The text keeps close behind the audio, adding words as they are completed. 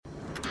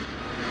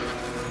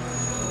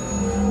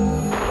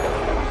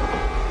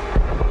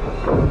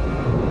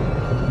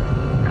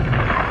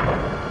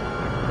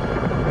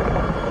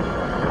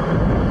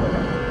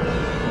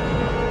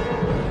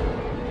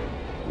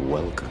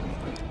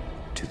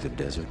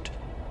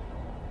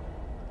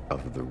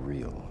of the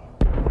real.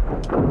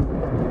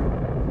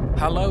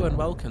 Hello and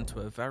welcome to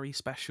a very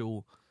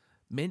special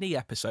mini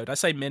episode. I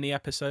say mini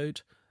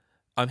episode.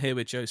 I'm here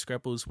with Joe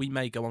Screbbles. We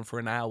may go on for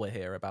an hour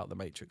here about The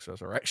Matrix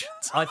Resurrections.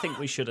 I think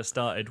we should have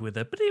started with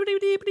a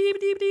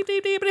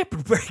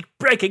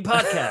breaking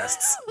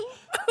podcasts.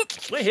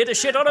 We're here to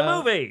shit on a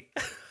movie.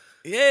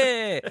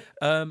 Yeah.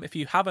 If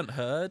you haven't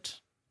heard,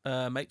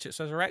 Matrix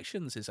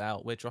Resurrections is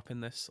out. We're dropping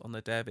this on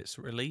the day of its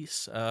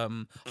release.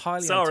 Highly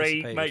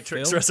Sorry, anticipated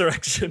Matrix film.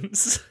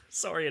 Resurrections.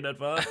 Sorry in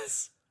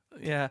advance.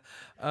 Yeah.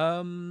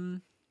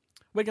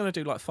 We're going to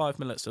do like 5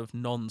 minutes of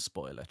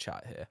non-spoiler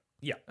chat here.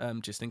 Yeah.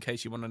 Just in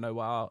case you want to know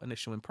what our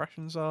initial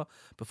impressions are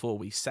before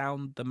we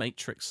sound the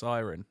Matrix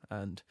siren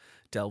and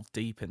delve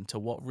deep into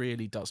what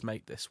really does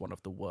make this one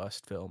of the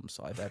worst films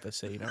I've ever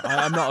seen.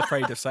 I'm not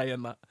afraid of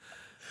saying that.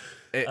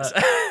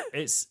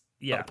 It's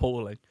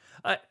appalling.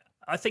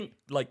 I think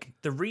like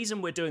the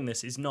reason we're doing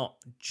this is not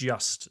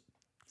just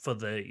for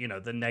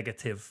the the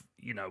negative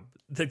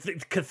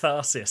the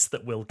catharsis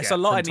that we'll get. It's a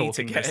lot from I need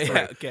to talking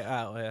this get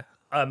out here.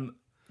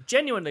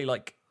 Genuinely,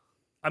 like,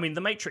 I mean, The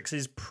Matrix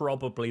is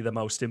probably the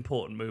most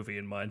important movie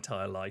in my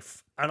entire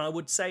life, and I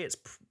would say it's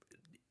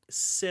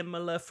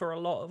similar for a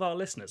lot of our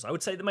listeners. I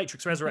would say The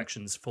Matrix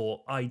Resurrections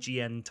for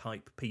IGN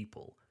type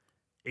people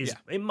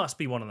it must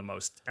be one of the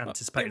most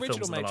anticipated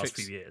films in the last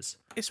few years.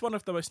 It's one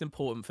of the most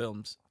important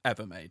films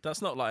ever made. That's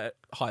not like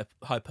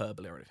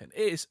hyperbole or anything.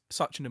 It is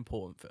such an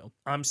important film.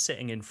 I'm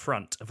sitting in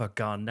front of a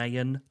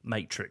Ghanaian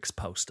Matrix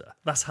poster.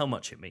 That's how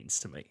much it means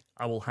to me.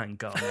 I will hang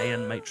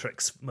Ghanaian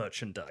Matrix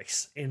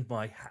merchandise in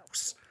my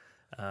house.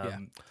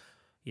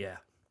 Yeah.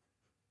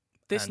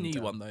 This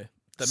new one, though,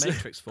 The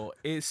Matrix 4,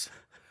 is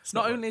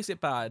not only is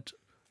it bad,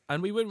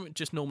 and we wouldn't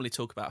just normally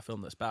talk about a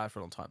film that's bad for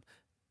a long time,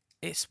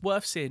 it's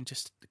worth seeing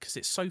just because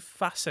it's so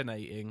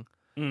fascinating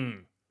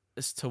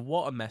as to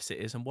what a mess it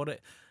is and what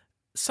it,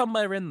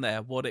 somewhere in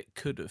there, what it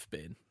could have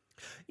been.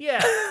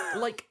 Yeah,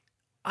 like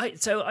I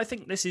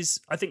think this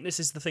is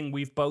the thing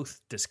we've both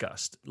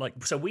discussed.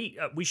 Like, so we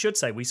should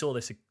say we saw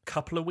this a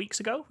couple of weeks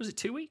ago. Was it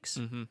 2 weeks?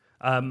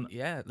 Mm-hmm.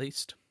 Yeah, at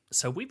least.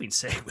 So we've been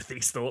sitting with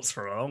these thoughts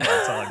for a long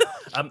time.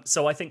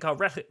 So I think our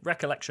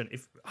recollection,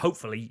 if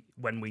hopefully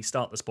when we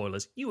start the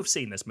spoilers, you have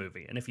seen this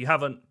movie, and if you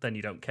haven't, then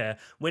you don't care.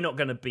 We're not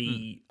going to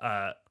be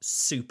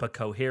super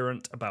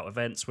coherent about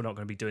events. We're not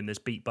going to be doing this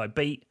beat by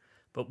beat,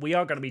 but we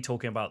are going to be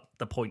talking about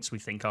the points we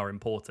think are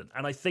important.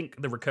 And I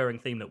think the recurring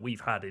theme that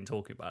we've had in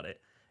talking about it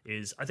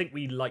is I think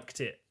we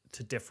liked it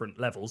to different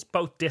levels.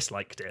 Both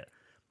disliked it,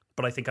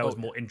 but I think I was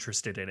more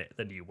interested in it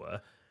than you were.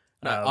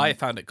 No, I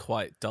found it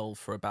quite dull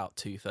for about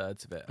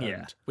 2/3 of it. And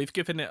Yeah. we've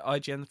given it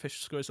IGN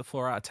official score as a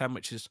 4 out of 10,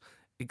 which is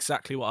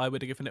exactly what I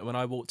would have given it when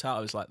I walked out.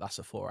 I was like, that's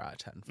a 4 out of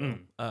 10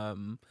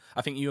 film.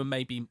 I think you were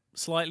maybe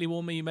slightly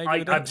warmer. You maybe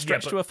would have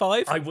stretched to a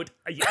 5. I would.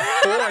 4,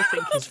 I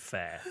think, is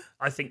fair.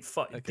 I think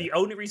 5. Okay. The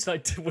only reason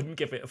I wouldn't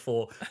give it a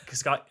 4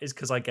 is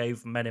because I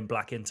gave Men in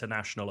Black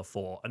International a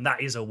 4, and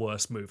that is a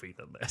worse movie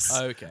than this.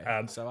 Okay,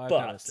 so I've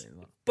never seen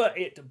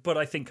that. But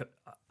I think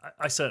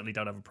I certainly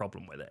don't have a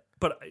problem with it.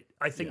 But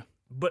I think. Yeah.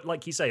 But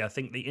like you say, I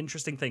think the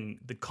interesting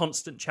thing, the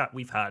constant chat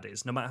we've had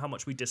is no matter how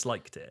much we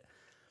disliked it,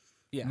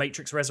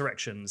 Matrix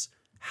Resurrections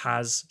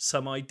has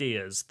some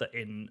ideas that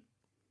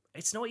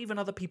it's not even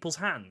other people's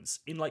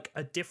hands, in like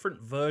a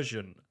different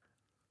version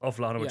of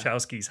Lana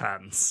Wachowski's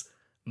hands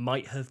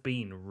might have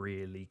been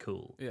really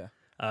cool. Yeah.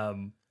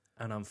 And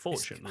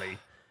unfortunately,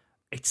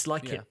 it's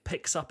like it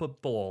picks up a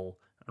ball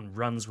and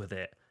runs with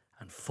it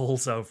and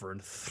falls over and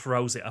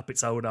throws it up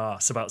its own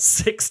arse about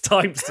 6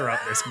 times throughout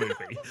this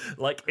movie.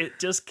 Like, it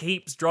just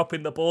keeps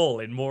dropping the ball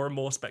in more and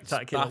more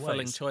spectacular ways.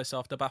 Baffling choice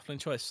after baffling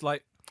choice.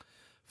 Like,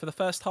 for the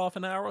first half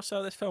an hour or so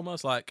of this film, I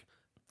was like,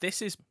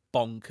 this is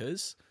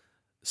bonkers,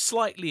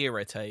 slightly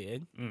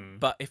irritating,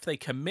 but if they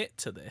commit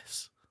to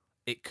this,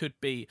 it could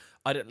be,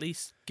 I'd at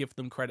least give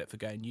them credit for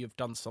going, you've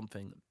done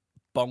something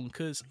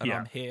bonkers, and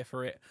I'm here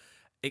for it.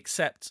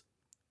 Except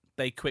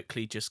they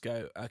quickly just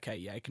go,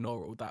 okay,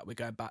 ignore all that. We're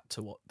going back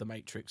to what The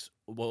Matrix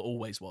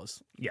always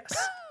was.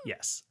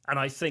 Yes. And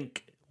I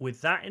think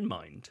with that in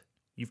mind,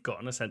 you've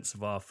gotten a sense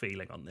of our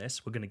feeling on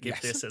this. We're going to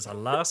give this as a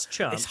last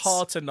chance. It's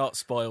hard to not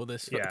spoil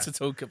this to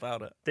talk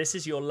about it. This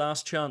is your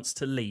last chance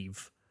to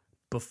leave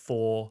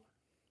before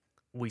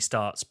we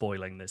start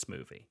spoiling this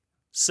movie.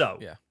 So,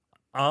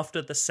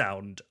 after the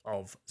sound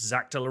of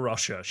Zach De La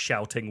Rocha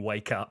shouting,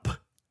 "Wake up,"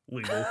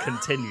 we will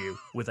continue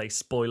with a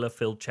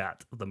spoiler-filled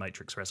chat of The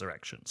Matrix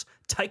Resurrections.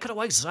 Take it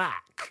away,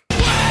 Zach.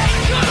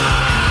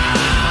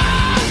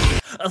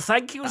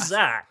 Thank you,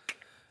 Zach.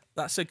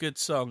 That's a good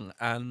song,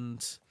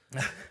 and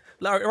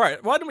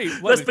right. Why don't we?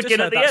 Let's begin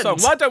at the end. Song.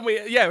 Why don't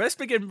we? Yeah, let's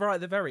begin right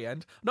at the very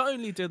end. Not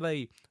only do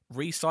they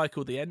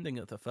recycle the ending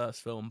of the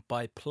first film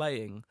by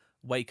playing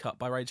 "Wake Up"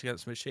 by Rage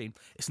Against the Machine,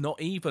 it's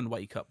not even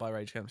 "Wake Up" by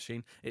Rage Against the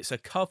Machine. It's a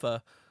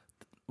cover.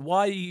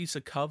 Why use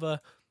a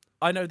cover?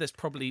 I know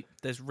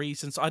there's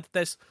reasons.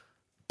 There's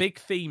big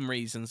theme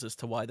reasons as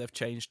to why they've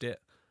changed it.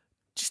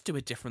 Just do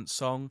a different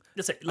song.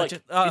 That's it. Like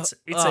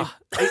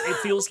it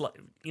feels like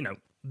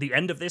the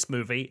end of this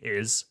movie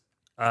is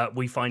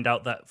we find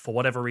out that for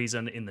whatever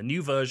reason, in the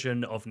new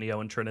version of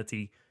Neo and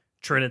Trinity,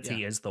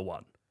 Trinity is the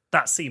one.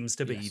 That seems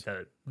to be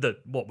the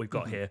what we've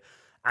got here.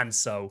 And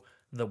so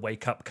the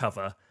wake up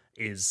cover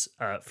is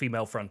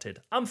female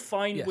fronted. I'm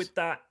fine with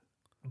that,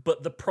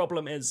 but the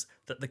problem is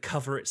that the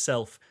cover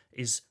itself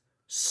is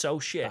so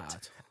shit.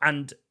 Bad.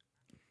 And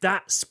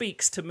that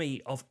speaks to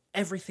me of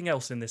everything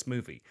else in this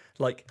movie.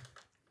 Like,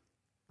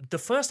 the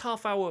first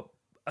half hour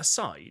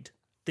aside,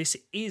 this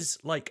is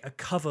like a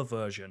cover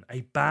version,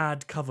 a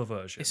bad cover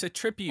version. It's a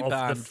tribute of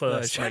band the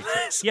first version.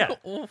 Matrix. Yeah.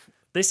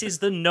 This is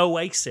the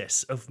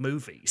Noasis of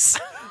movies.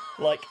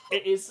 Like,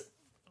 it is.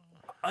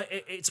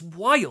 It's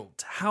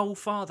wild how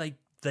far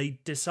they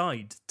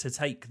decide to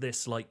take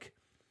this, like,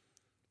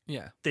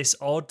 this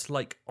odd,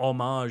 like,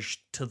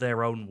 homage to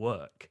their own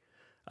work,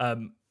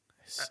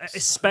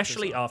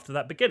 especially after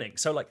that beginning.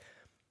 So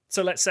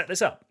let's set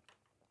this up.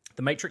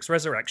 The Matrix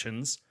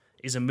Resurrections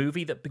is a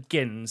movie that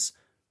begins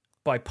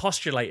by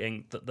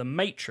postulating that the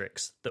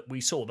Matrix that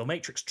we saw, the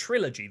Matrix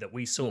trilogy that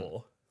we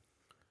saw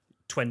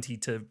 20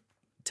 to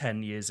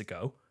 10 years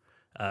ago,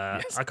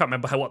 I can't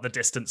remember what the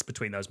distance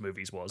between those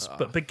movies was,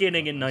 but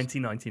beginning in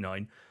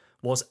 1999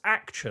 was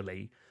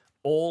actually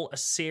all a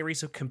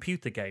series of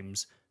computer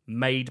games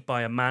made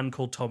by a man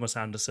called Thomas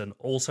Anderson,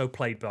 also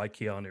played by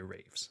Keanu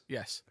Reeves.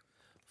 Yes,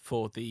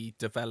 for the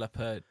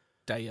developer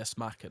Deus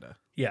Machina.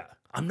 Yeah,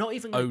 I'm not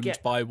even owned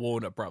by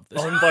Warner Brothers.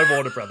 Owned by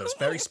Warner Brothers.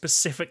 Very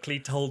specifically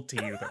told to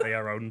you that they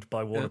are owned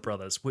by Warner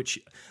Brothers, which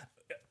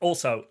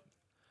also,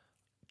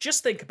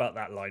 just think about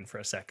that line for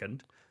a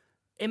second.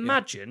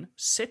 Imagine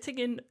sitting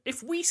in,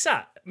 if we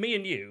sat, me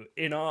and you,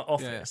 in our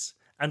office,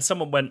 and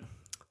someone went,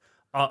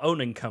 our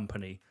owning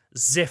company,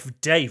 Ziff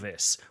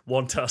Davis,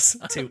 want us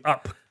to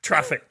up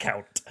traffic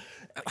count.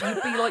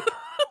 You'd be like,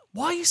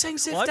 why are you saying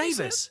Ziff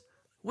Davis?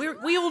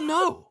 We all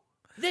know.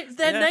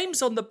 Their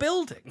name's on the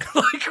building.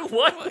 Like,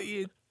 what are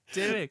you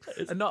doing?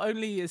 And not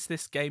only is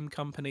this game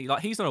company,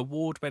 like, he's an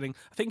award-winning,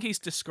 I think he's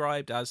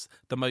described as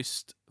the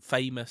most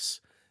famous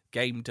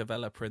game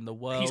developer in the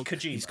world. He's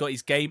Kojima. He's got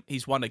his game.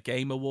 He's won a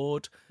game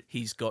award.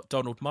 He's got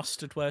Donald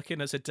Mustard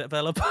working as a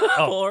developer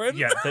for him.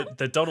 Yeah,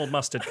 the Donald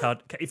Mustard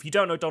card. If you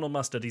don't know Donald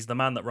Mustard, he's the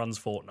man that runs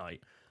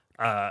Fortnite.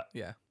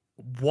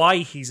 Why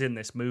he's in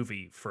this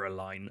movie for a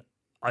line,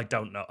 I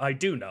don't know. I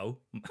do know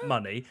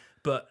money,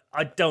 but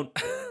I don't.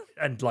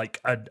 And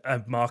like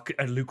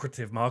a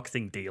lucrative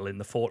marketing deal in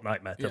the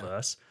Fortnite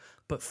metaverse.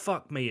 But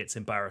fuck me, it's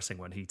embarrassing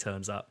when he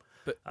turns up.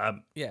 But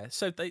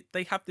so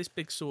they have this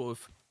big sort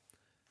of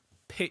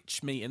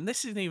pitch meeting.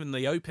 This isn't even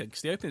the open,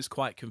 because the open is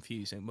quite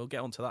confusing. We'll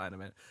get onto that in a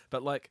minute.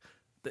 But like,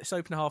 this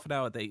open half an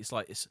hour date, it's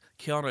like it's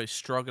Keanu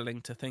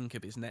struggling to think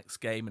of his next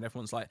game, and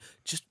everyone's like,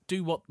 just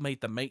do what made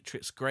the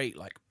Matrix great,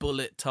 like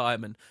bullet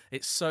time. And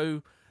it's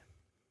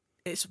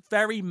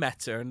very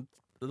meta, and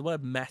the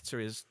word meta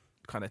is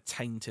kind of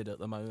tainted at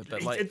the moment,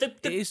 but like the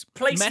it is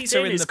place meta he's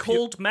in is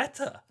called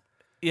meta.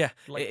 Yeah,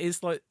 like, it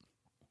is like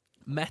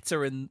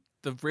meta in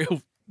the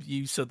real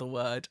use of the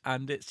word,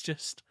 and it's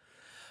just,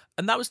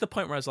 and that was the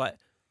point where I was like,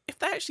 if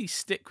they actually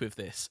stick with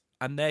this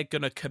and they're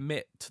gonna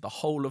commit to the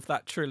whole of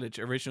that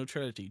original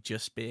trilogy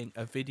just being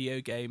a video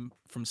game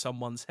from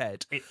someone's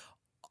head,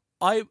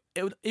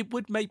 it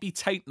would maybe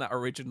taint that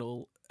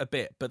original a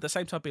bit, but at the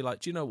same time be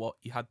like, do you know what?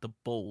 You had the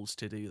balls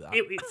to do that.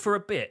 For a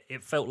bit,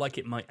 it felt like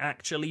it might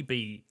actually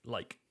be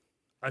like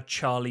a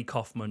Charlie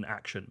Kaufman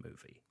action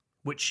movie,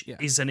 which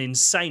is an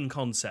insane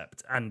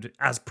concept, and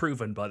as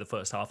proven by the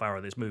first half hour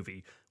of this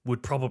movie,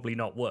 would probably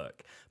not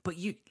work. But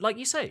you, like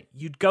you say,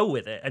 you'd go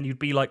with it and you'd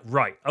be like,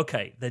 right,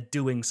 okay, they're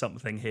doing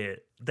something here.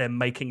 They're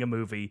making a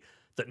movie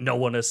that no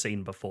one has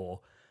seen before,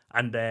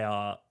 and they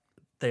are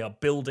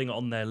building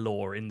on their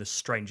lore in the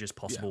strangest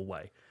possible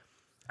way.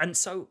 And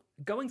so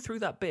going through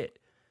that bit,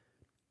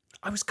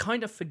 I was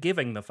kind of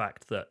forgiving the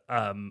fact that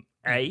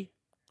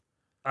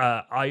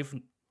I've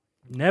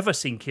never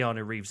seen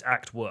Keanu Reeves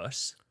act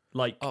worse.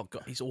 Like, oh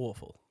god, he's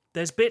awful.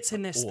 There's bits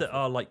in this that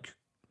are like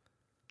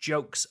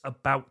jokes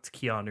about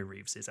Keanu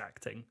Reeves'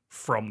 acting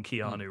from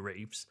Keanu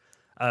Reeves.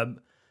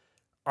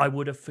 I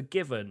would have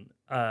forgiven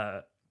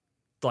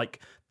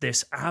like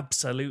this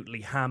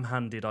absolutely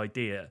ham-handed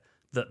idea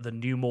that the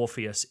new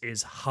Morpheus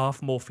is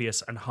half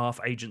Morpheus and half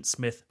Agent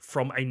Smith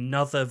from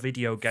another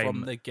video game.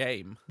 From the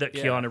game. That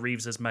Keanu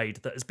Reeves has made,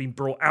 that has been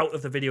brought out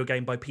of the video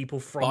game by people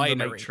from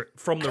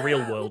the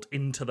real world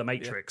into the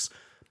Matrix.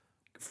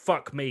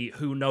 Fuck me,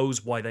 who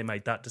knows why they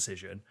made that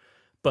decision.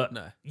 But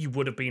you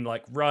would have been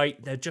like,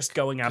 right, they're just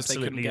going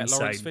absolutely insane.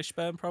 Lawrence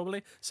Fishburne,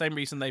 probably. Same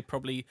reason they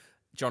probably...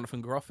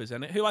 Jonathan Groff is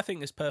in it, who I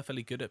think is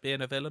perfectly good at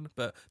being a villain,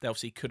 but they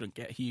obviously couldn't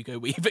get Hugo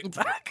Weaving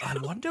back. I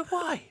wonder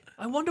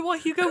why.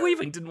 Hugo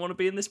Weaving didn't want to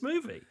be in this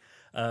movie.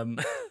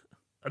 And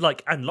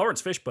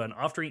Lawrence Fishburne,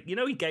 after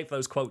he gave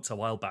those quotes a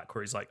while back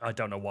where he's like, I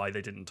don't know why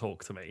they didn't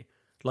talk to me.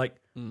 Like,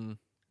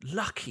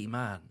 lucky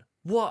man.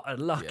 What a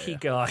lucky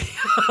guy.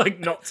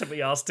 Like, not to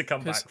be asked to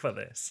come back for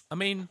this. I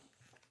mean,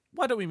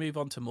 why don't we move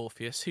on to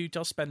Morpheus, who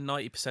does spend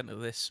 90% of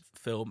this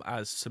film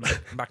as some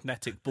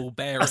magnetic ball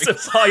bearings.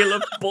 As a pile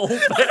of ball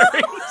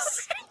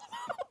bearings.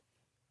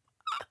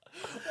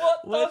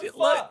 What the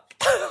fuck?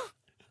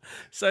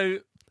 So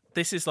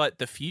this is like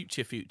the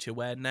future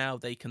where now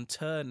they can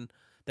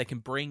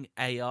bring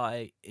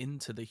AI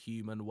into the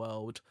human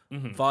world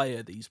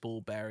via these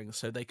ball bearings,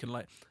 so they can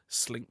like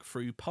slink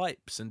through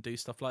pipes and do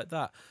stuff like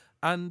that.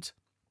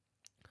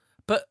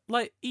 But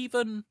like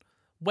even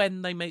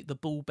when they make the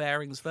ball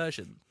bearings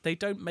version, they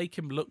don't make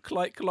him look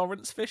like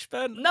Lawrence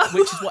Fishburne, No.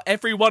 which is what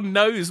everyone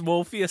knows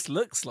Morpheus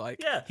looks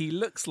like. Yeah. He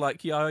looks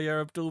like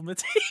Yahya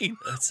Abdul-Mateen.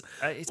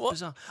 It's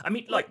bizarre. I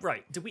mean, like,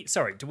 right? Do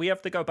we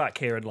have to go back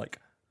here and like?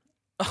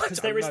 Because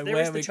there is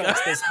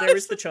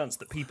the chance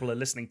that people are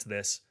listening to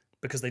this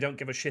because they don't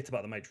give a shit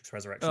about the Matrix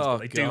Resurrections, but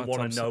they do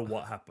want to know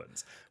what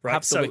happens. Right?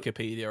 Have the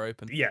Wikipedia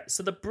open. Yeah.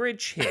 So the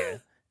bridge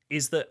here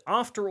is that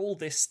after all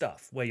this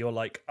stuff, where you're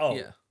like,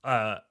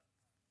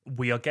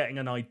 we are getting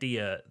an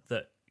idea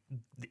that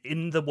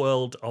in the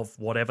world of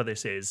whatever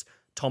this is,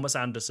 Thomas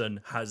Anderson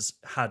has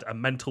had a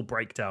mental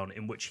breakdown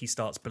in which he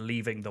starts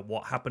believing that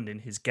what happened in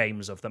his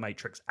games of the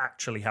Matrix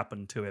actually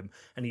happened to him,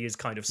 and he is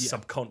kind of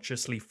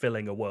subconsciously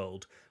filling a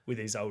world with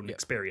his own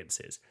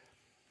experiences.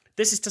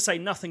 This is to say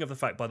nothing of the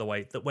fact, by the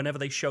way, that whenever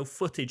they show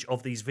footage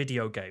of these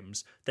video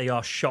games, they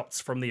are shots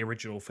from the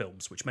original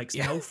films, which makes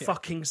no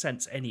fucking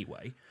sense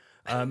anyway.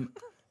 And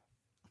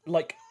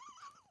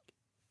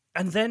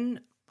then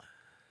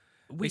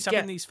he's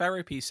having these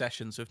therapy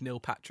sessions with Neil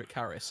Patrick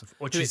Harris,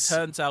 who it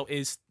turns out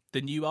is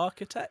the new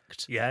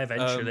architect. Yeah,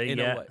 eventually,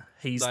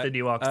 he's the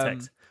new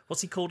architect.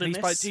 What's he called in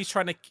this? He's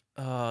trying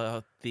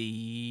to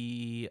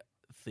the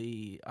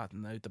I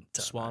don't know,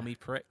 the Swami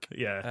prick.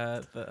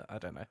 Yeah, I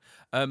don't know.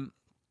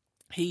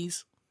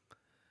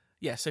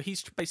 So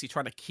he's basically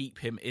trying to keep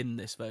him in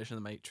this version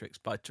of the Matrix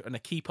by trying to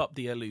keep up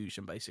the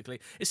illusion, basically.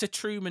 It's a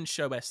Truman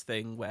Show-esque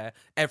thing where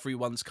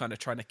everyone's kind of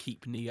trying to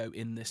keep Neo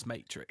in this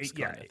Matrix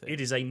kind of thing. It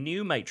is a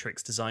new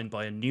Matrix designed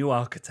by a new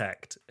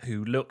architect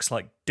who looks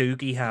like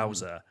Doogie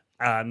Howser.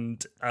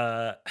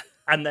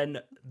 And then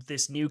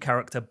this new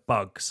character,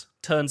 Bugs,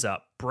 turns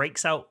up,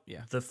 breaks out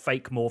the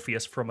fake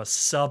Morpheus from a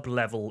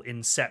sub-level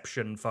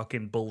Inception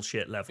fucking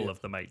bullshit level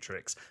of the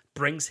Matrix,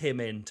 brings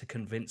him in to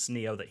convince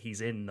Neo that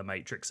he's in the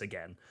Matrix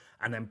again,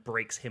 and then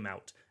breaks him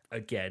out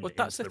again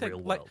into the real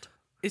world.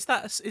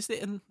 That's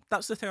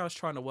the thing I was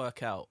trying to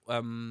work out.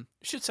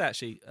 Should say,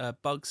 actually,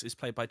 Bugs is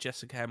played by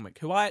Jessica Henwick,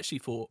 who I actually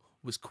thought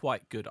was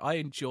quite good. I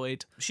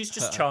enjoyed She's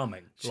just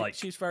charming.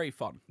 She's very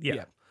fun.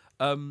 Yeah.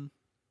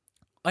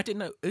 I didn't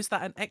know, is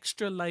that an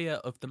extra layer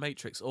of the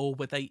Matrix, or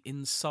were they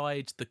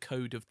inside the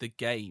code of the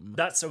game?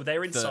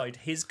 They're inside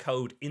his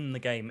code in the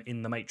game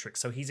in the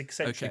Matrix. So he's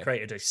essentially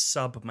created a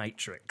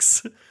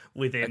sub-Matrix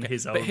within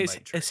his own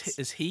Matrix.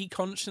 Is he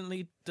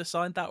constantly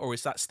designed that, or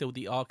is that still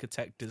the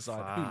architect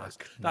design? Who knows?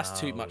 That's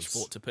too much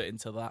thought to put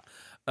into that.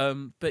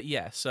 But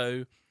yeah,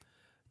 so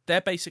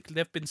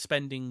they've been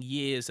spending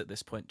years at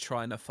this point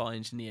trying to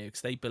find Neo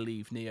because they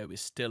believe Neo is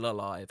still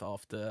alive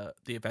after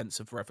the events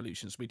of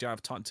Revolutions. We don't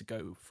have time to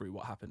go through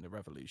what happened in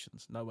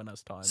Revolutions. No one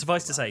has time.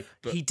 Suffice to say,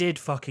 he did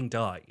fucking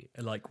die.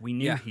 Like, we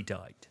knew he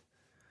died.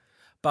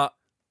 But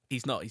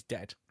he's not. He's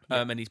dead.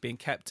 And he's being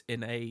kept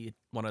in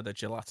one of the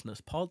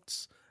gelatinous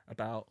pods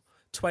about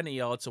 20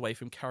 yards away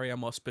from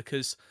Carrie-Anne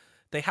because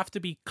they have to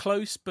be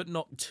close but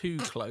not too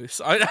close.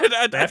 They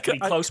have to be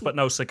close but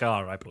no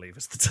cigar, I believe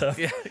is the term.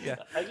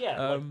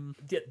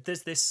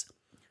 There's this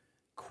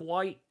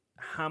quite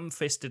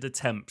ham-fisted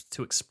attempt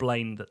to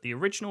explain that the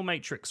original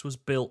Matrix was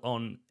built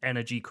on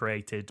energy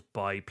created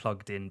by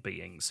plugged-in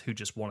beings who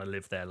just want to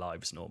live their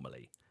lives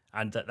normally,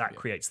 and that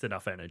creates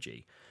enough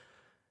energy.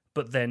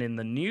 But then in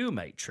the new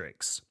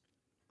Matrix,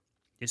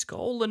 it's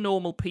got all the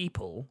normal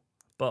people,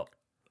 but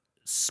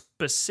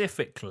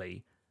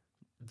specifically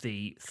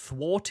the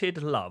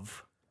thwarted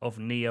love of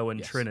Neo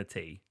and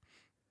Trinity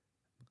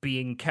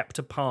being kept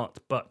apart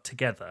but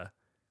together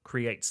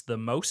creates the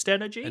most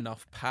energy.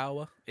 Enough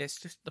power. It's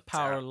just the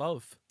power of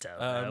love. Don't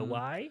know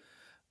why.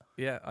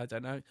 Yeah, I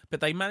don't know. But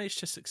they managed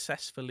to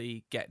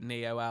successfully get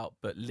Neo out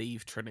but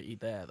leave Trinity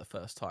there the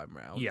first time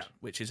round,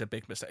 which is a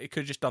big mistake. It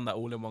could have just done that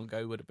all in one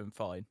go, would have been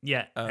fine.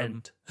 Yeah,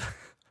 and...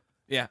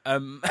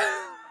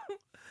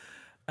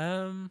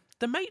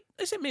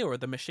 is it me or are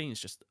the machines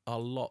just a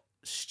lot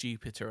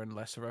stupider and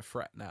less of a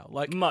threat now?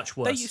 Like, much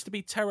worse. They used to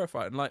be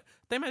terrifying. Like,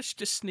 they managed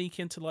to sneak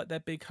into like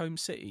their big home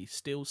city,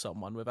 steal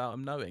someone without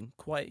them knowing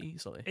quite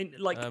easily.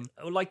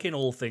 Like in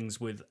all things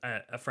with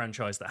a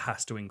franchise that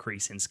has to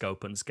increase in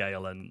scope and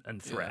scale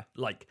and threat.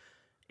 Like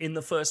in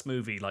the first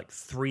movie, like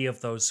 3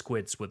 of those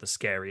squids were the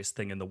scariest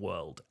thing in the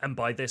world, and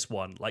by this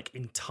one, like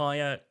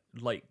entire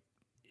like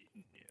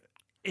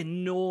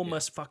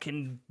enormous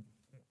fucking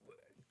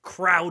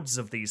crowds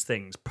of these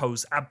things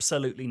pose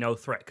absolutely no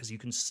threat because you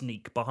can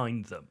sneak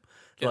behind them.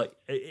 Like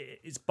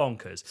it's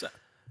bonkers.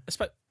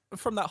 So,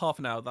 from that half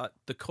an hour, that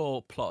the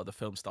core plot of the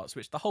film starts,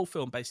 which the whole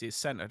film basically is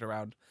centered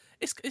around.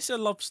 It's a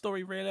love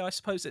story, really. I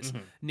suppose it's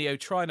Neo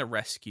trying to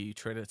rescue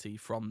Trinity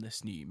from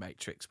this new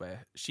Matrix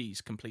where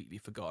she's completely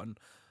forgotten.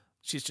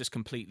 She's just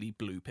completely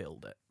blue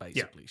pilled it.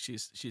 Basically,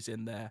 she's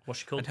in there. What's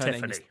she called? And her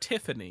name is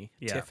Tiffany.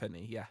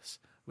 Tiffany. Yes.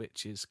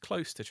 which is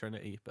close to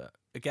Trinity, but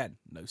again,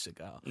 no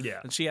cigar. Yeah.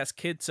 And she has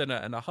kids and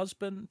a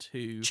husband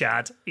who...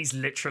 Chad. He's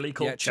literally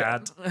called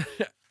Chad.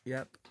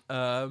 Yep.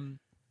 And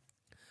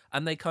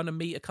they kind of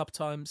meet a couple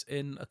times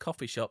in a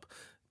coffee shop.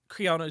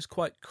 Keanu's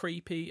quite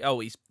creepy. Oh,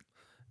 he's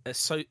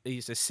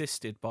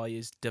assisted by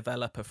his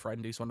developer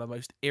friend, who's one of the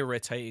most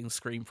irritating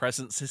screen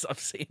presences I've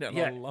seen in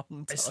a long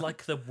time. It's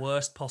like the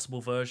worst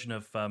possible version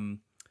of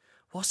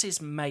what's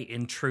his mate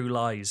in True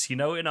Lies? You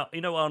know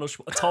Arnold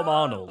Tom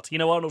Arnold. You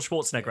know Arnold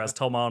Schwarzenegger as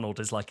Tom Arnold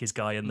is like his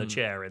guy in the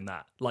chair in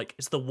that. Like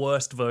it's the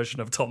worst version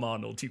of Tom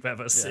Arnold you've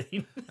ever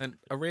seen. And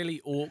a really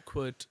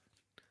awkward,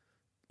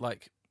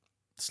 like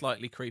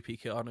slightly creepy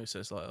Keanu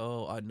says like,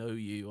 "Oh, I know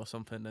you" or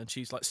something, and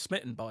she's like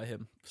smitten by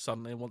him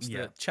suddenly and wants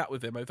to chat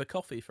with him over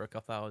coffee for a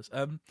couple hours.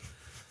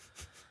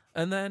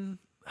 And then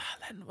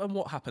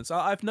what happens?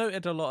 I've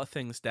noted a lot of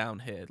things down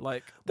here.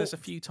 Like there's a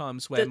few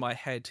times where my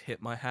head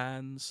hit my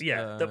hands.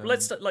 Yeah,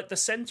 the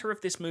center of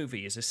this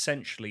movie is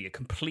essentially a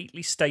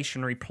completely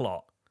stationary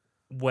plot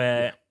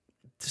where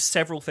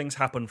several things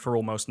happen for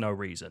almost no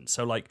reason.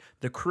 So, like,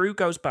 the crew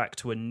goes back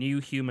to a new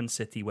human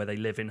city where they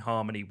live in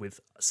harmony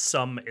with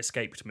some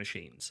escaped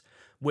machines,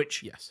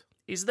 which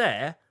is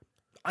there.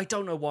 I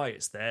don't know why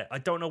it's there. I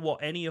don't know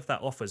what any of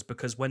that offers,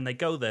 because when they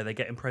go there, they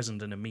get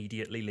imprisoned and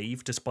immediately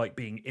leave, despite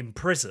being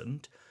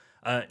imprisoned.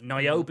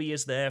 Niobe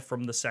is there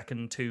from the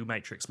second two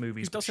Matrix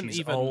movies, but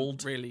she's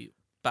old. Really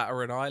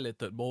batter an eyelid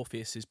that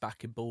Morpheus is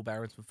back in ball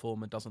bearings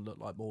form and doesn't look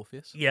like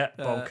Morpheus. Yeah,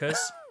 bonkers.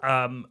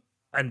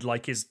 And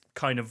like is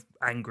kind of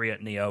angry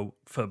at Neo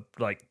for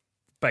like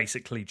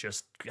basically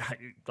just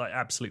like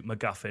absolute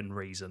MacGuffin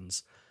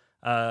reasons.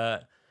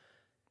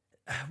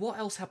 What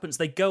else happens?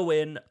 They go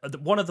in.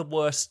 One of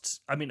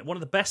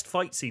the best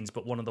fight scenes,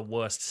 but one of the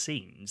worst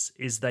scenes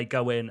is they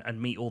go in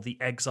and meet all the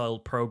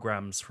exiled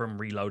programs from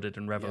Reloaded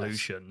and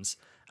Revolutions.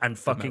 And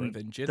fucking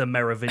the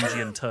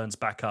Merovingian turns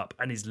back up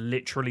and is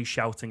literally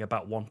shouting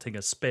about wanting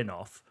a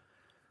spin-off.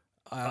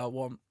 I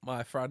want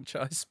my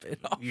franchise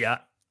spin-off. Yeah.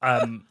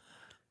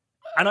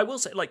 And I will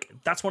say, like,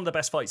 that's one of the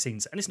best fight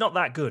scenes, and it's not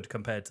that good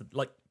compared to,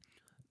 like,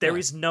 there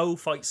is no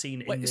fight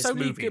scene in this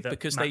movie good that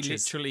because matches. they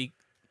literally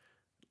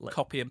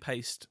copy and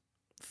paste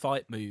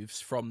fight moves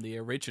from the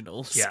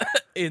originals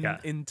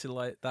into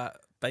like that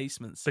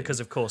basement scene. Because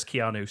of course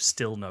Keanu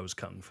still knows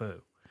kung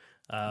fu.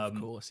 Of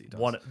course he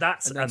does.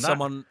 That's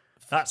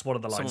one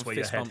of the lines where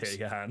your head hit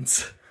your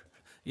hands.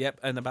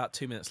 Yep, and about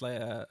 2 minutes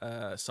later,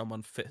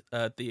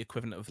 the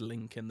equivalent of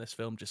Link in this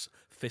film just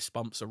fist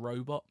bumps a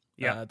robot.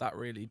 Yeah, that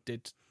really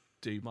did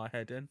do my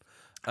head in.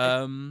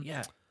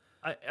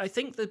 I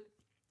think that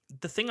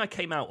the thing I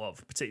came out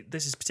of,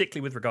 this is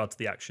particularly with regard to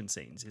the action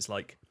scenes, is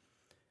like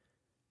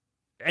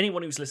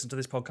anyone who's listened to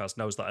this podcast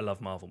knows that I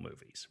love Marvel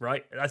movies,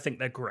 right? I think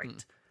they're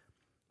great.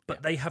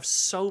 But they have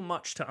so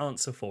much to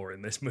answer for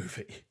in this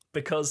movie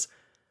because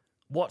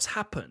what's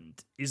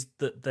happened is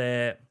that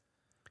they're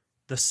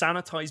the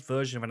sanitized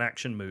version of an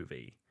action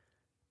movie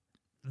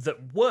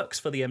that works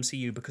for the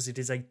MCU because it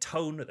is a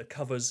tone that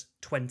covers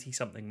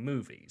 20-something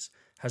movies,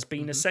 has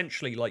been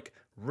essentially like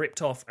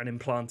ripped off and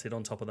implanted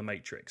on top of the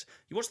Matrix.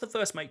 You watch the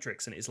first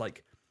Matrix and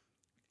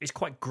it's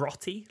quite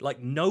grotty.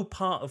 Like no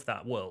part of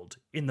that world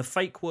in the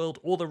fake world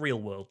or the real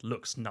world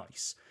looks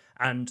nice.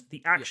 And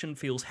the action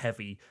feels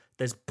heavy.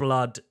 There's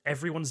blood.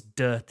 Everyone's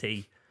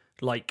dirty.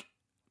 Like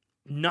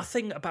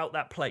nothing about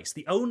that place.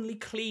 The only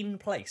clean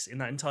place in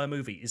that entire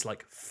movie is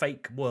like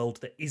fake world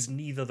that is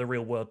neither the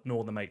real world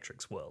nor the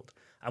Matrix world.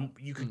 And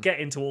you could get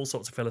into all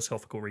sorts of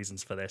philosophical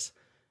reasons for this.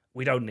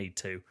 We don't need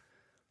to.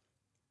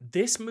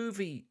 This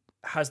movie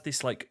has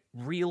this like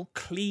real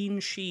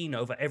clean sheen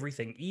over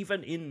everything.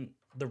 Even in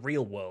the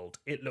real world,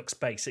 it looks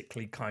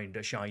basically kind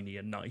of shiny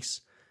and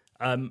nice.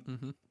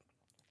 And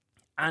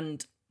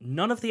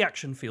none of the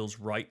action feels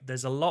right.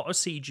 There's a lot of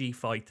CG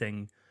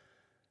fighting.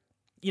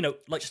 You know,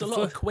 like just a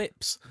lot of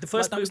quips. The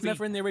first that movie was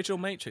never in the original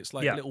Matrix.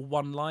 Like little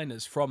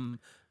one-liners from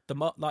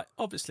like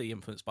obviously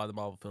influeed by the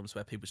Marvel films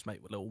where people just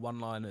make little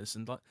one-liners,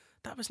 and like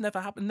that was never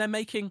happened. They're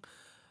making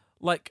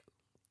like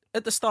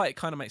at the start, it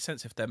kind of makes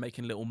sense if they're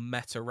making little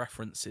meta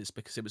references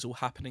because it was all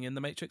happening in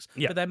the Matrix.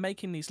 Yeah. But they're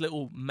making these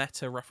little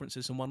meta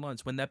references and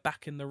one-liners when they're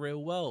back in the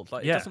real world.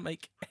 Like it doesn't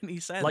make any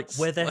sense. Like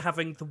where they're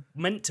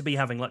meant to be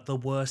having like the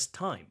worst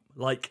time.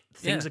 Like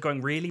things are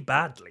going really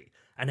badly,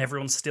 and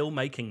everyone's still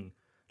making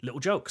little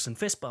jokes and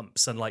fist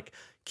bumps, and like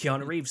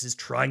Keanu Reeves is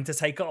trying to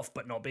take off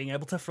but not being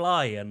able to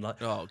fly, and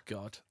like oh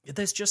god,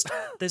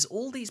 there's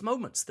all these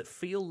moments that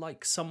feel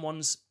like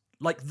someone's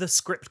like the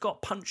script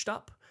got punched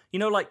up. You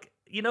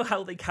know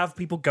how they have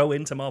people go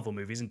into Marvel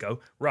movies and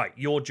go, right,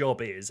 your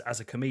job is as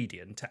a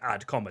comedian to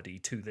add comedy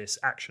to this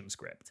action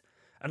script,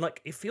 and like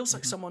it feels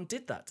like someone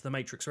did that to the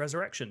Matrix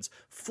Resurrections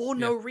for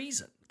no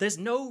reason. There's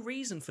no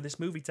reason for this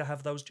movie to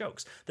have those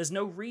jokes. There's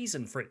no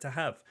reason for it to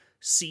have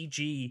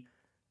CG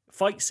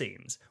fight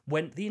scenes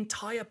when the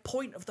entire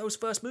point of those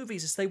first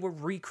movies is they were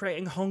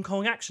recreating Hong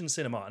Kong action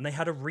cinema and they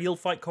had a real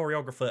fight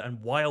choreographer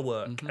and wire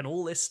work and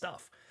all this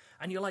stuff.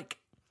 And you're like,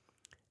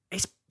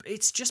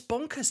 it's just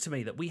bonkers to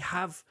me that we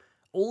have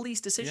all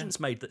these decisions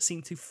made that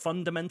seem to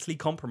fundamentally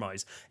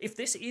compromise. If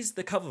this is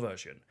the cover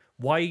version,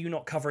 why are you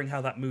not covering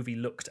how that movie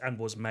looked and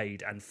was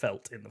made and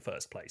felt in the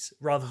first place,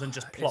 rather than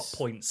just plot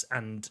points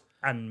and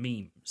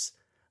memes?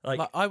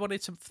 Like, I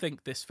wanted to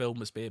think this film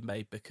was being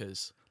made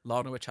because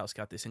Lana Wachowski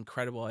had this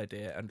incredible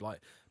idea, and like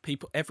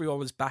everyone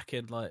was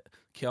backing, like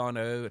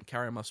Keanu and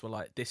Carrie Moss were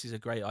like, "This is a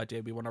great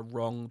idea. We want to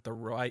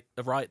right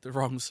the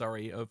wrongs.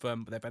 Sorry, of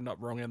they've ended up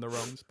wrong in the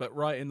wrongs, but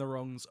right in the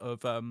wrongs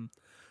of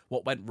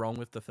what went wrong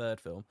with the third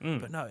film."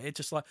 But no, it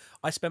just like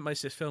I spent most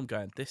of this film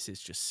going, "This is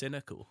just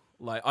cynical."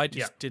 Like I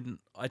just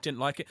didn't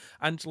like it,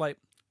 and like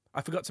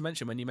I forgot to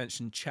mention when you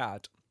mentioned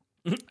Chad.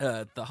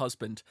 The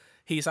husband,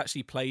 he's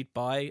actually played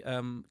by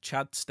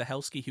Chad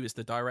Stahelski, who is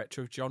the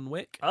director of John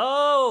Wick.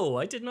 Oh,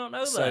 I did not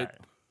know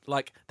that.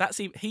 Like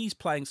he's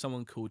playing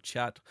someone called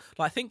Chad.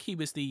 Like I think he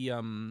was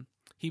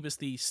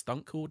the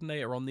stunt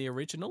coordinator on the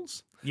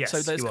originals. Yes,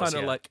 so there's kind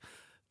of like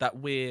that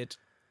weird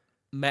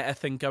meta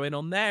thing going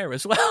on there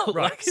as well.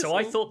 Right. Like, so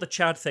I thought the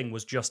Chad thing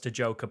was just a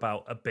joke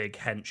about a big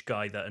hench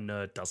guy that a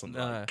nerd doesn't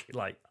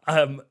like.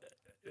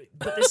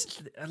 But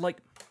this like.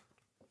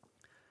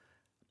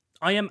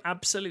 I am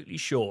absolutely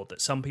sure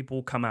that some people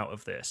will come out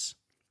of this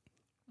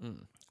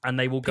and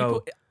they will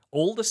go,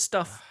 all the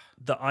stuff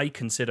that I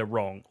consider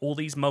wrong, all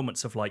these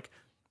moments of like,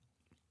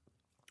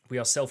 we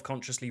are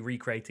self-consciously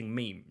recreating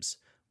memes,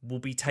 will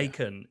be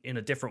taken in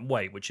a different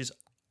way, which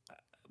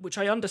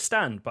I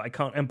understand, but I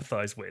can't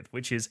empathize with,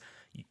 which is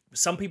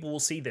some people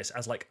will see this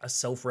as like a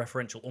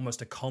self-referential,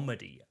 almost a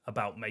comedy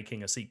about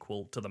making a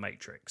sequel to The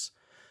Matrix.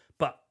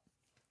 But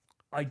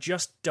I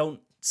just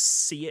don't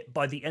see it.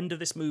 By the end of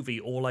this movie,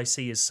 all I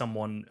see is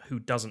someone who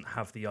doesn't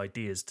have the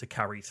ideas to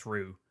carry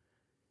through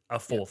a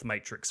fourth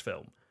Matrix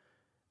film.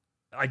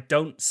 I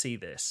don't see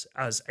this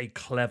as a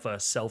clever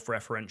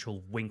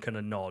self-referential wink and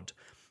a nod.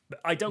 But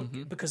I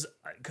don't, because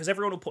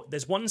everyone will put,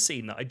 there's one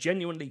scene that I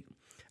genuinely,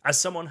 as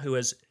someone who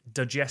has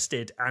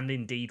digested and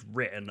indeed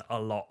written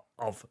a lot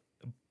of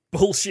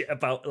bullshit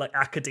about like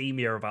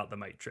academia about the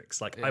Matrix,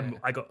 like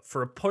I got,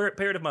 for a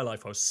period of my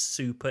life, I was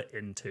super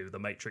into the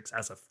Matrix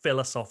as a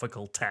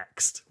philosophical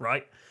text,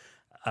 right?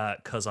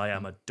 Because I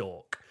am a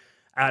dork.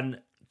 And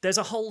there's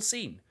a whole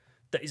scene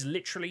that is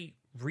literally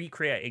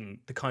recreating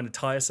the kind of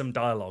tiresome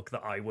dialogue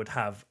that I would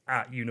have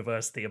at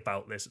university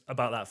about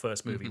that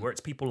first movie, where it's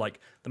people like,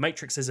 the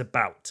Matrix is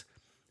about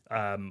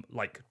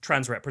like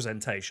trans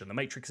representation, the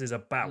Matrix is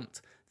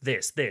about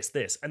this,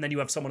 and then you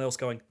have someone else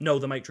going, no,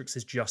 the Matrix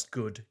is just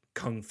good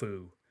kung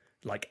fu,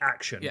 like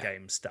action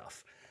game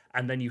stuff.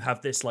 And then you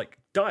have this like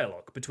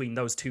dialogue between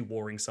those two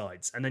warring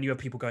sides, and then you have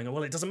people going, oh,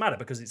 well, it doesn't matter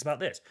because it's about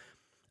this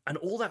and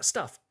all that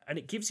stuff, and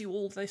it gives you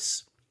all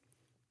this,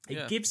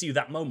 it gives you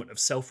that moment of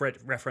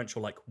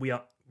self-referential, like we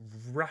are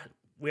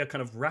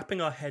kind of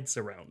wrapping our heads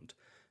around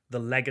the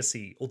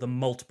legacy or the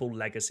multiple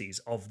legacies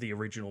of the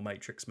original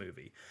Matrix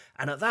movie.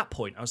 And at that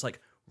point I was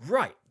like,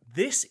 right,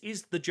 this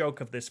is the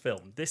joke of this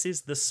film. This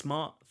is the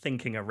smart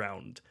thinking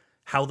around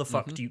how the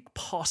fuck do you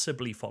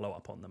possibly follow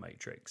up on The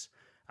Matrix?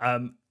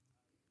 And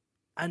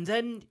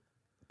then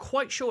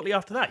quite shortly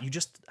after that, you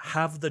just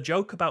have the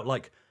joke about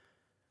like,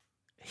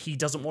 he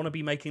doesn't want to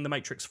be making The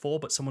Matrix 4,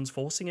 but someone's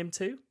forcing him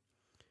to.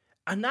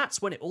 And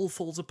that's when it all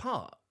falls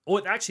apart.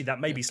 Or actually,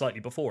 that may be slightly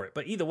before it.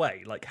 But either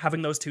way, like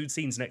having those two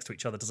scenes next to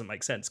each other doesn't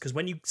make sense. Because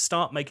when you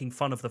start making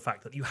fun of the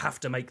fact that you have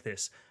to make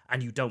this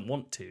and you don't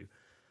want to,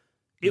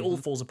 it all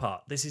falls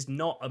apart. This is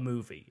not a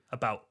movie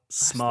about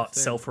smart,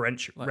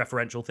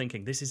 self-referential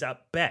thinking. This is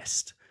at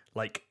best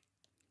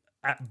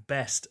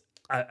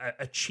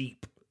a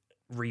cheap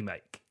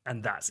remake.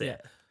 And that's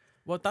it.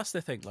 Well, that's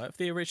the thing. Like,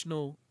 the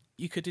original,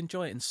 you could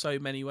enjoy it in so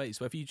many ways.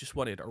 Whether you just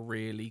wanted a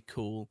really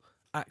cool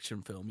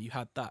action film, you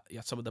had that. You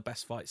had some of the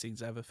best fight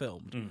scenes ever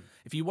filmed.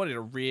 If you wanted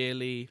a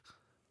really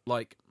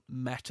like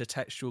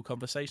meta-textual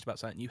conversation about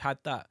something, you had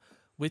that.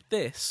 With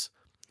this,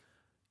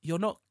 you're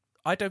not.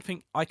 I don't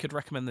think I could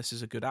recommend this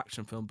as a good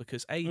action film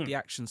because the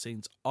action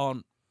scenes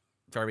aren't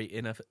very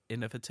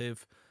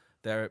innovative.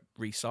 They're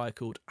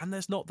recycled, and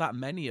there's not that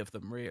many of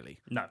them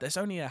really. No, there's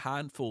only a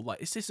handful.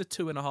 Like, is this a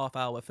 2.5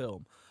 hour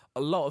film?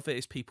 A lot of it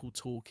is people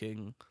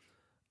talking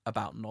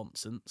about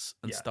nonsense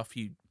and stuff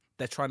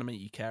they're trying to make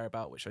you care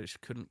about, which I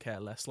just couldn't care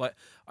less. Like,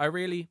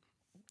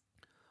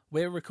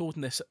 we're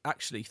recording this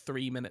actually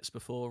 3 minutes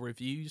before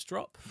reviews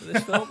drop for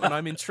this film, and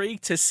I'm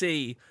intrigued to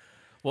see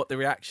what the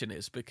reaction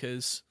is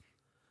because,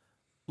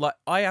 like,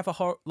 I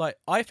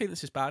think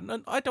this is bad,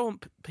 and I don't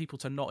want people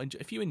to not enjoy.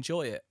 If you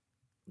enjoy it,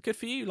 good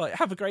for you. Like,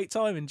 have a great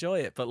time, enjoy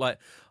it. But like,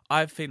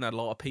 I've seen a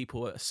lot of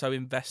people are so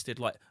invested,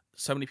 like,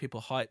 so many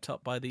people hyped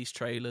up by these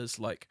trailers.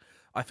 Like,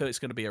 I feel it's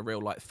going to be a real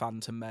like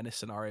Phantom Menace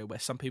scenario where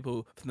some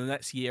people for the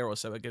next year or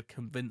so are going to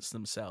convince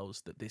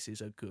themselves that this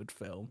is a good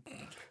film,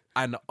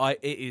 and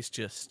it is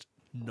just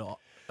not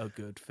a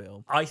good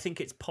film. I think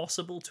it's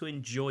possible to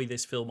enjoy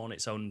this film on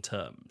its own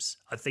terms.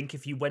 I think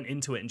if you went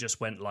into it and just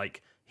went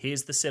like,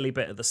 here's the silly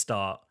bit at the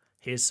start,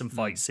 here's some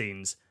fight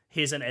scenes,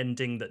 here's an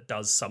ending that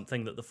does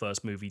something that the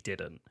first movie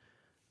didn't,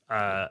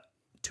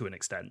 to an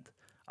extent.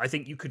 I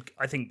think you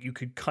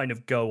could kind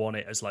of go on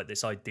it as like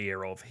this idea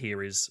of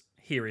here is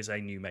here is a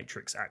new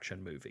Matrix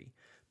action movie.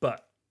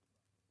 But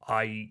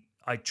I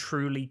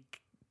truly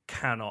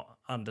cannot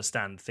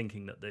understand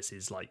thinking that this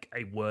is like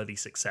a worthy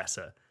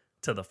successor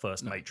to the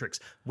first Matrix,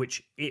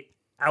 which it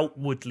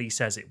outwardly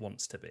says it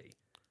wants to be.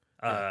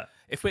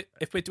 If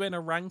we're doing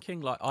a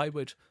ranking, like I've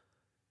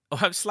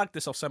slagged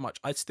this off so much,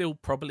 I'd still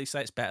probably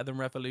say it's better than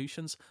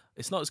Revolutions.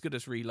 It's not as good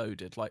as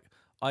Reloaded. Like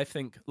I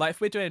think, like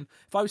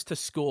if I was to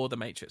score the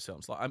Matrix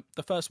films, like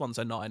the first one's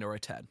a 9 or a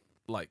 10,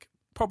 like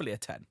probably a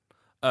 10.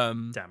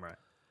 Damn right.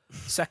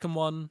 Second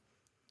one,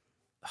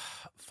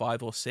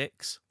 5 or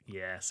 6.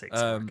 Yeah, 6.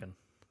 I reckon.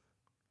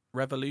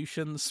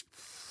 Revolutions,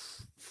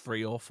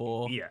 3 or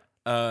 4. Yeah.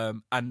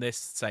 And this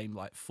same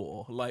like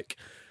 4. Like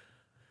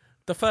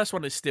the first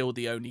one is still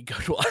the only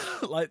good one.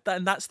 Like that,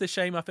 and that's the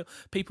shame. I feel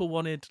people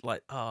wanted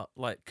like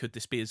could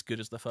this be as good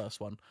as the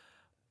first one?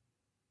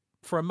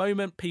 For a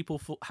moment,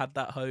 people had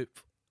that hope,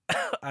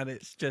 and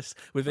it's just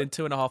within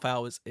 2.5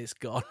 hours, it's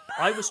gone.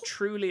 I was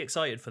truly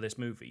excited for this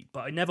movie,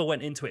 but I never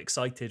went into it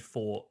excited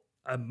for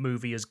a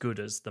movie as good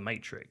as The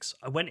Matrix.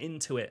 I went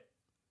into it,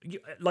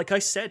 like I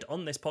said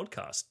on this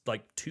podcast,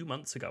 like 2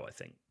 months ago, I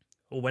think,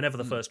 or whenever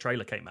the first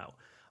trailer came out.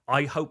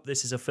 I hope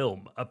this is a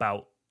film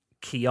about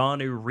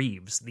Keanu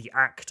Reeves, the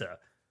actor,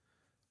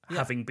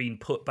 having been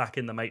put back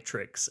in the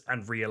Matrix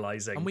and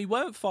realizing, and we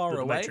weren't far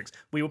away. Matrix,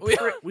 we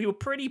were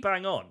pretty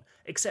bang on,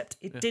 except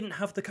it didn't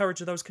have the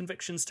courage of those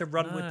convictions to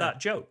run with that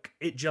joke.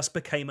 It just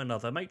became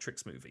another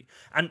Matrix movie.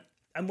 And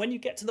when you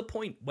get to the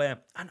point where,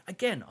 and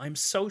again, I'm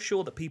so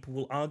sure that people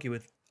will argue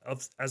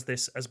as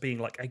this as being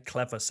like a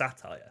clever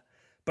satire,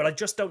 but I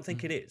just don't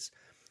think it is.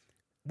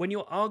 When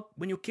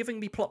you're giving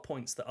me plot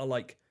points that are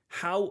like,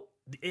 how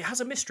it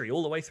has a mystery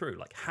all the way through,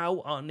 like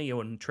how are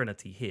Neo and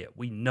Trinity here?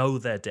 We know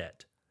they're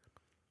dead.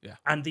 Yeah.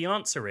 And the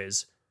answer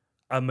is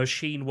a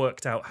machine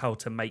worked out how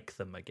to make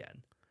them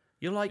again.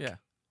 You're like,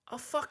 oh,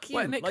 fuck you.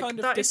 Well, and it like, kind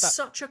of that did is that.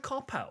 such a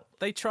cop-out.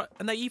 They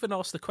even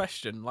asked the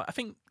question, like I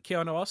think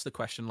Keanu asked the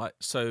question, like,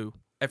 so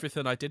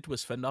everything I did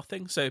was for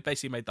nothing? So it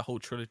basically made the whole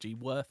trilogy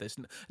worthless.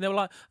 And they were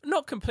like,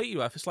 not completely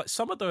worthless. Like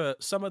some of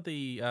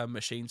the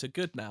machines are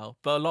good now,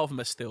 but a lot of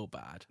them are still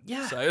bad.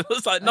 Yeah. So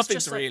it's like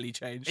nothing's really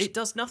changed. It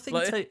does nothing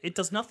to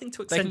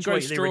accentuate they can grow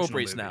the original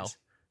strawberries movies. now.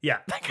 Yeah,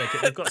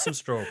 they've got some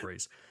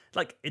strawberries.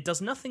 Like, it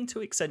does nothing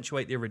to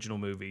accentuate the original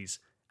movies,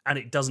 and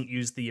it doesn't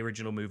use the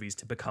original movies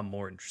to become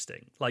more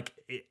interesting. Like,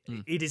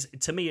 it is,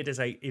 to me, it is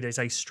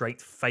a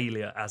straight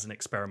failure as an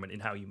experiment in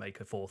how you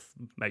make a fourth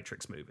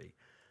Matrix movie.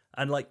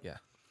 And like,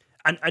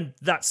 and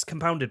that's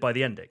compounded by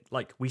the ending.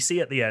 Like, we see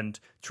at the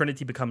end,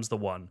 Trinity becomes the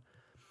one.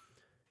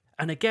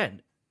 And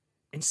again,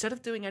 instead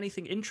of doing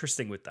anything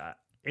interesting with that,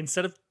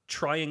 instead of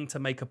trying to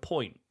make a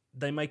point,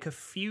 they make a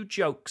few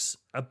jokes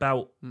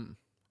about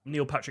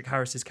Neil Patrick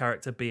Harris's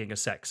character being a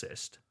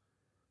sexist.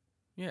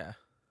 Yeah.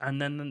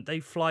 And then they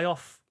fly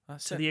off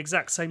to the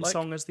exact same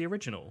song as the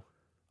original.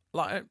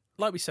 Like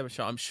we said,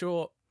 Michelle, I'm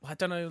sure, I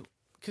don't know,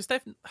 because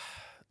the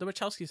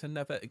Wachowskis have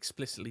never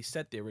explicitly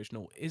said the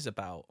original is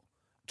about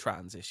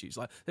trans issues.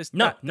 Like, there's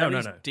no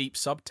deep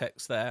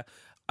subtext there.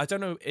 I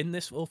don't know in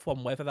this fourth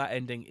one whether that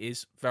ending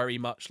is very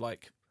much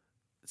like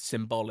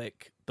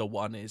symbolic. The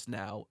one is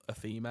now a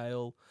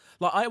female.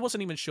 Like, I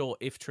wasn't even sure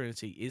if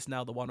Trinity is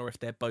now the one or if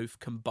they're both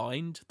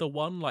combined the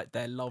one. Like,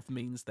 their love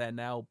means they're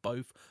now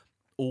both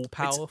all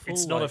powerful.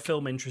 It's not a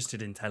film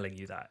interested in telling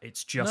you that.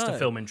 It's just a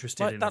film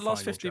interested in that a last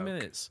final 50 joke.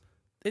 minutes.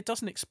 It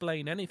doesn't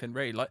explain anything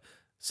really. Like,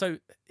 so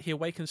he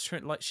awakens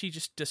Trinity. Like, she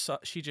just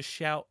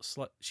shouts.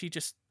 Like, she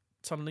just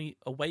suddenly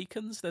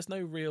awakens. There's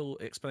no real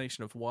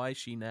explanation of why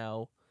she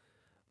now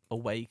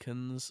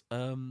awakens. I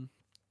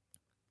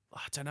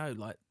don't know.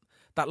 Like,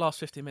 that last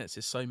 50 minutes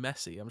is so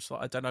messy. I'm just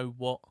like, I don't know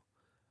what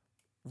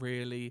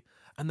really.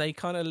 And they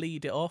kind of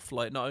lead it off.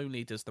 Like, not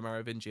only does the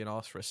Merovingian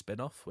ask for a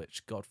spin-off,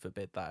 which God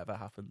forbid that ever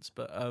happens,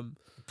 but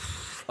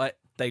like,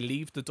 they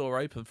leave the door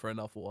open for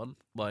another one.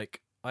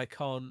 Like, I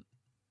don't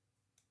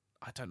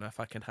know if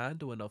I can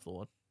handle another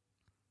one.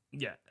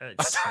 Yeah,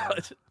 it's,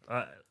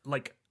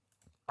 like,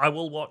 I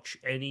will watch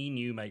any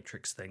new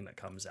Matrix thing that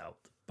comes out,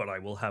 but I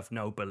will have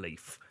no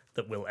belief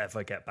that we'll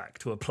ever get back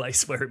to a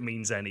place where it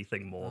means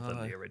anything more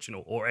than the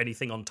original, or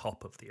anything on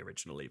top of the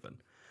original even.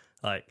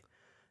 Like,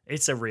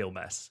 it's a real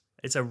mess.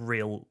 It's a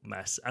real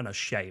mess and a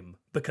shame,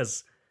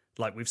 because,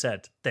 like we've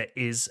said, there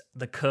is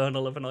the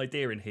kernel of an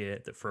idea in here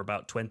that for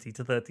about 20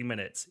 to 30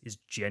 minutes is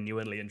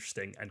genuinely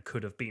interesting and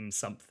could have been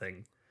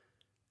something,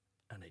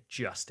 and it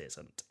just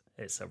isn't.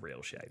 It's a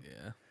real shame.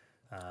 Yeah.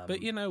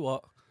 But you know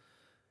what?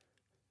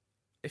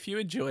 If you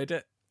enjoyed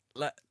it,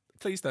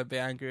 please don't be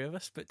angry with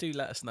us, but do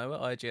let us know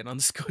at IGN_.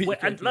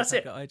 And that's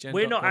it.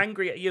 We're not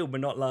angry at you. We're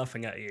not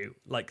laughing at you.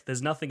 Like,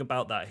 there's nothing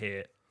about that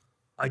here.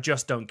 I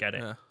just don't get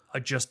it. Yeah. I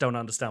just don't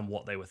understand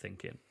what they were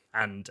thinking.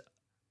 And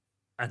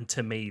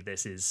to me,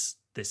 this is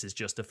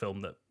just a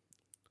film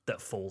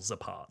that falls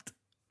apart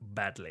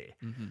badly.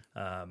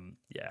 Mm-hmm.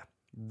 Yeah,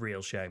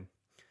 real shame.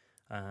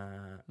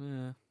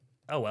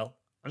 Oh well,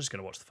 I'm just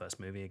gonna watch the first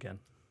movie again.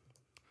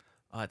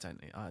 I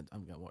don't need.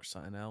 I'm gonna watch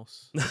something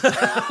else.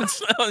 I'm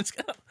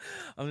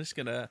just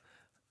gonna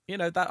You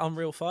know, that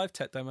Unreal 5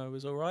 tech demo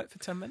was all right for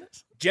 10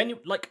 minutes.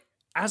 Like,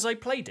 as I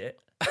played it,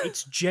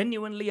 it's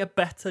genuinely a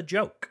better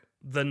joke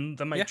than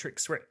the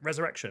Matrix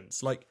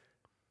Resurrections. Like,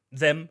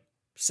 them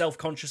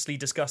self-consciously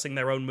discussing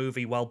their own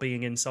movie while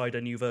being inside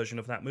a new version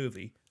of that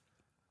movie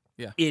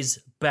is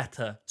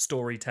better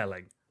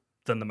storytelling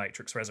than the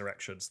Matrix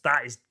Resurrections.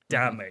 That is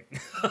damning.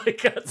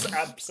 Like, that's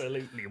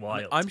absolutely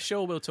wild. I'm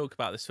sure we'll talk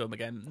about this film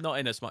again, not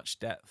in as much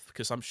depth,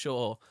 because I'm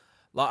sure,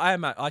 like,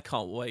 I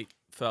can't wait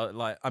for,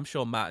 like, I'm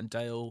sure Matt and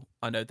Dale,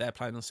 I know they're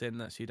planning on seeing the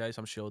next few days.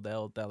 I'm sure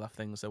they'll have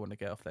things they want to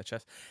get off their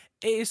chest.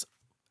 It is,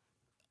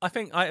 I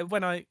think,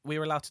 we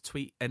were allowed to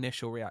tweet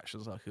initial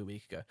reactions like a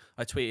week ago.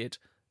 I tweeted,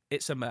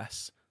 it's a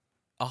mess,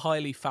 a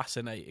highly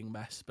fascinating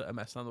mess, but a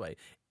mess on the way.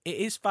 It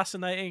is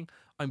fascinating.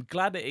 I'm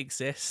glad it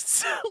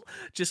exists,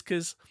 just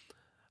because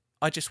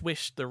I just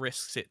wish the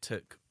risks it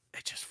took,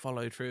 it just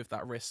followed through with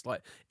that risk.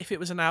 Like, if it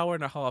was an hour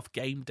and a half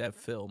game dev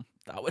film,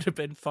 that would have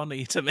been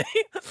funny to me.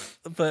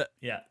 But,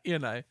 you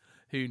know,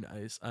 who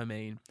knows? I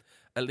mean,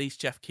 at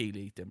least Jeff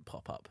Keighley didn't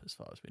pop up, as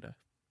far as we know.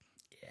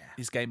 Yeah.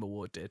 His Game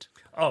Award did.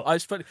 Oh, I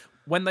was funny.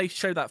 When they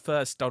showed that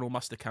first Donald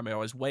Mustard cameo, I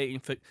was waiting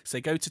for, so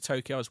they go to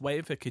Tokyo, I was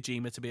waiting for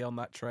Kojima to be on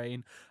that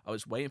train. I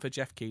was waiting for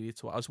Jeff Keighley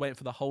I was waiting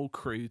for the whole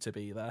crew to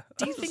be there.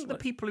 Do you think the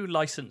people who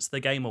licensed the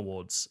Game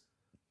Awards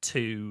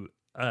to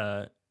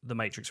the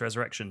Matrix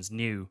Resurrections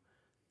knew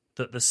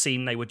that the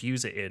scene they would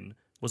use it in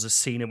was a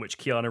scene in which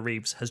Keanu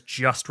Reeves has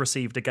just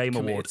received a Game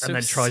Award and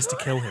then tries to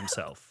kill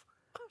himself?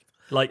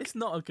 Like, it's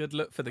not a good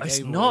look for the Game Awards.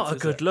 It's not a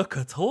good look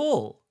at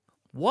all.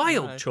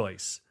 Wild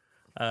choice.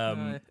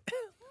 No.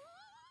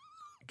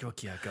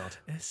 Yeah, God.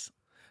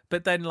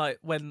 But then, like,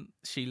 when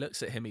she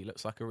looks at him, he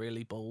looks like a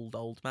really bald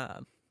old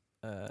man.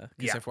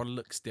 Because everyone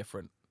looks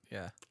different.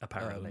 Yeah,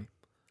 apparently.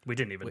 We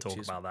didn't even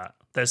talk about that.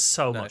 There's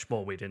so much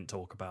more we didn't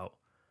talk about.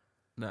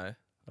 No.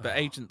 But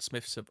Agent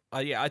Smith's...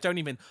 I don't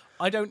even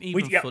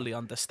fully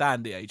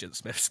understand the Agent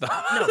Smith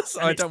stuff. No,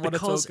 so I don't want to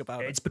talk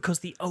about it. It's because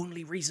the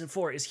only reason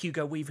for it is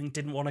Hugo Weaving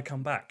didn't want to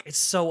come back. It's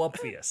so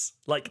obvious.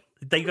 Like,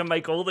 they can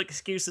make all the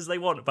excuses they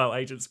want about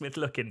Agent Smith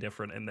looking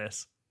different in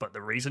this. But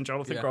the reason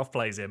Jonathan Groff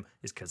plays him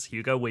is because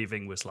Hugo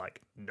Weaving was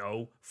like,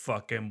 no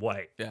fucking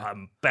way. Yeah.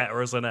 I'm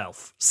better as an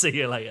elf. See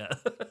you later.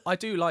 I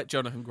do like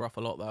Jonathan Groff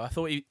a lot, though. I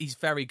thought he's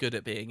very good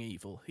at being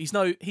evil. He's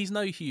no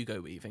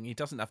Hugo Weaving. He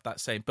doesn't have that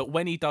same... But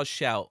when he does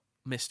shout,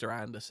 Mr.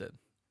 Anderson,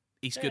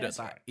 he's good at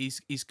that. Right.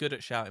 He's good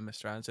at shouting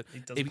Mr. Anderson.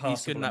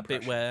 He's good in that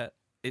bit where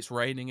it's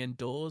raining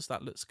indoors.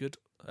 That looks good.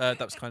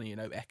 That's kind of, you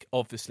know,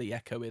 obviously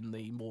echoing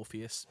the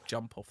Morpheus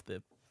jump off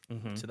the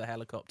to the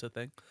helicopter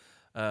thing.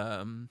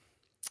 Are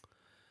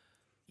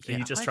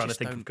you just trying to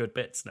think of good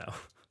bits now?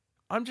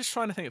 I'm just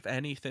trying to think of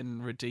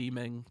anything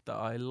redeeming that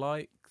I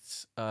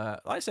liked. Like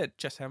I said,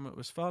 Jess Hammett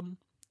was fun.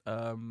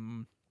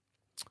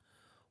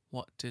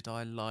 What did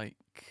I like?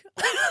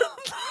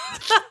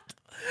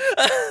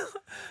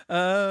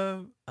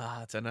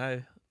 I don't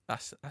know.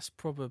 That's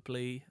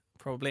probably.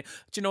 Do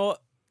you know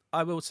what?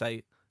 I will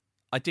say,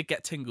 I did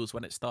get tingles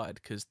when it started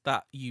because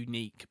that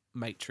unique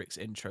Matrix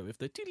intro with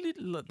the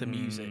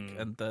music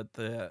and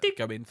the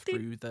going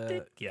through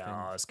the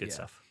that's good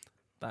stuff.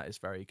 That is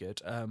very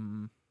good.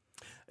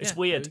 It's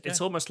weird.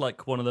 It's almost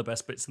like one of the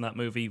best bits in that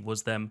movie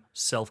was them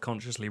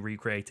self-consciously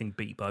recreating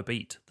beat by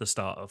beat the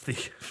start of the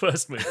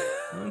first movie.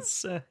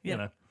 That's you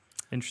know,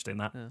 interesting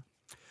that. Yeah.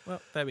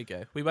 Well, there we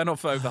go. We went on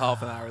for over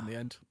half an hour in the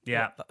end.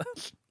 Yeah.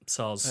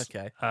 Soz.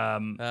 Okay.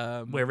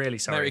 We're really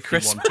sorry if you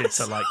wanted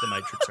to like the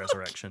Matrix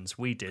Resurrections.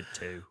 We did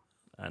too,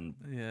 and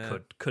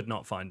could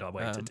not find our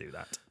way to do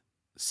that.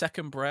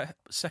 Second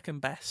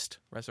best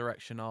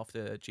resurrection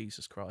after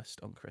Jesus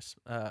Christ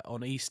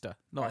on Easter,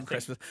 not on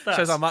Christmas.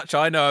 Shows how much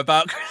I know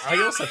about Christmas.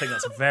 I also think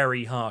that's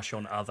very harsh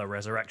on other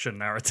resurrection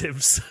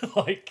narratives.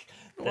 Like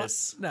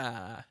this.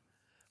 Nah.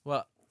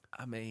 Well,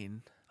 I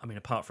mean,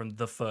 apart from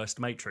the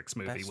first Matrix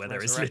movie, where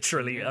there is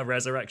literally a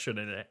resurrection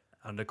in it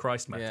and a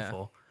Christ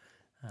metaphor.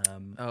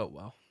 Oh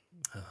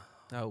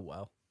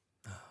well.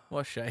 What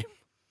a shame.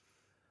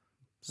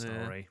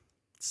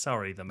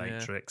 Sorry, the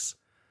Matrix.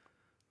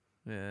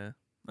 Yeah.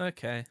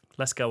 Okay.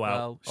 Let's go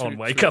out on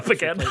Wake Up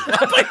Again.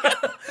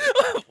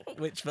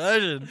 Which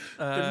version?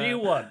 The new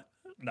one.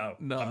 No,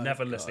 I'm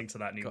never listening to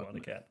that new one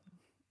again.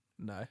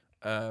 No.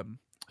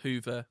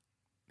 Hoover,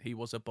 he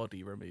was a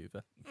body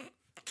remover.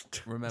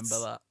 Remember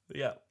that.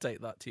 Yeah. Take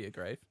that to your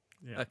grave.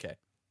 Yeah. Okay.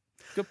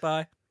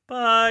 Goodbye.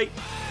 Bye.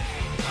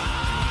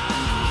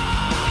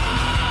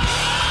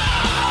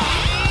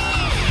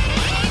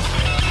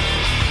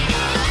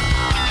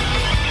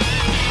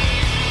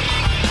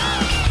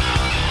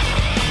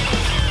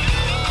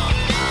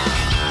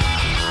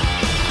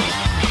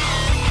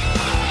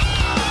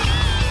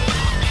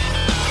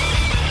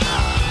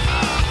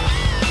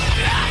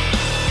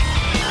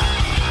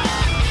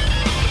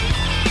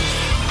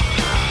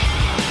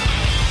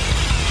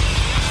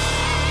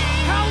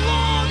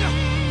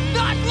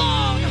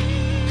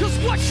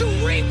 What you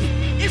reap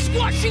is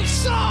what you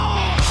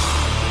sow.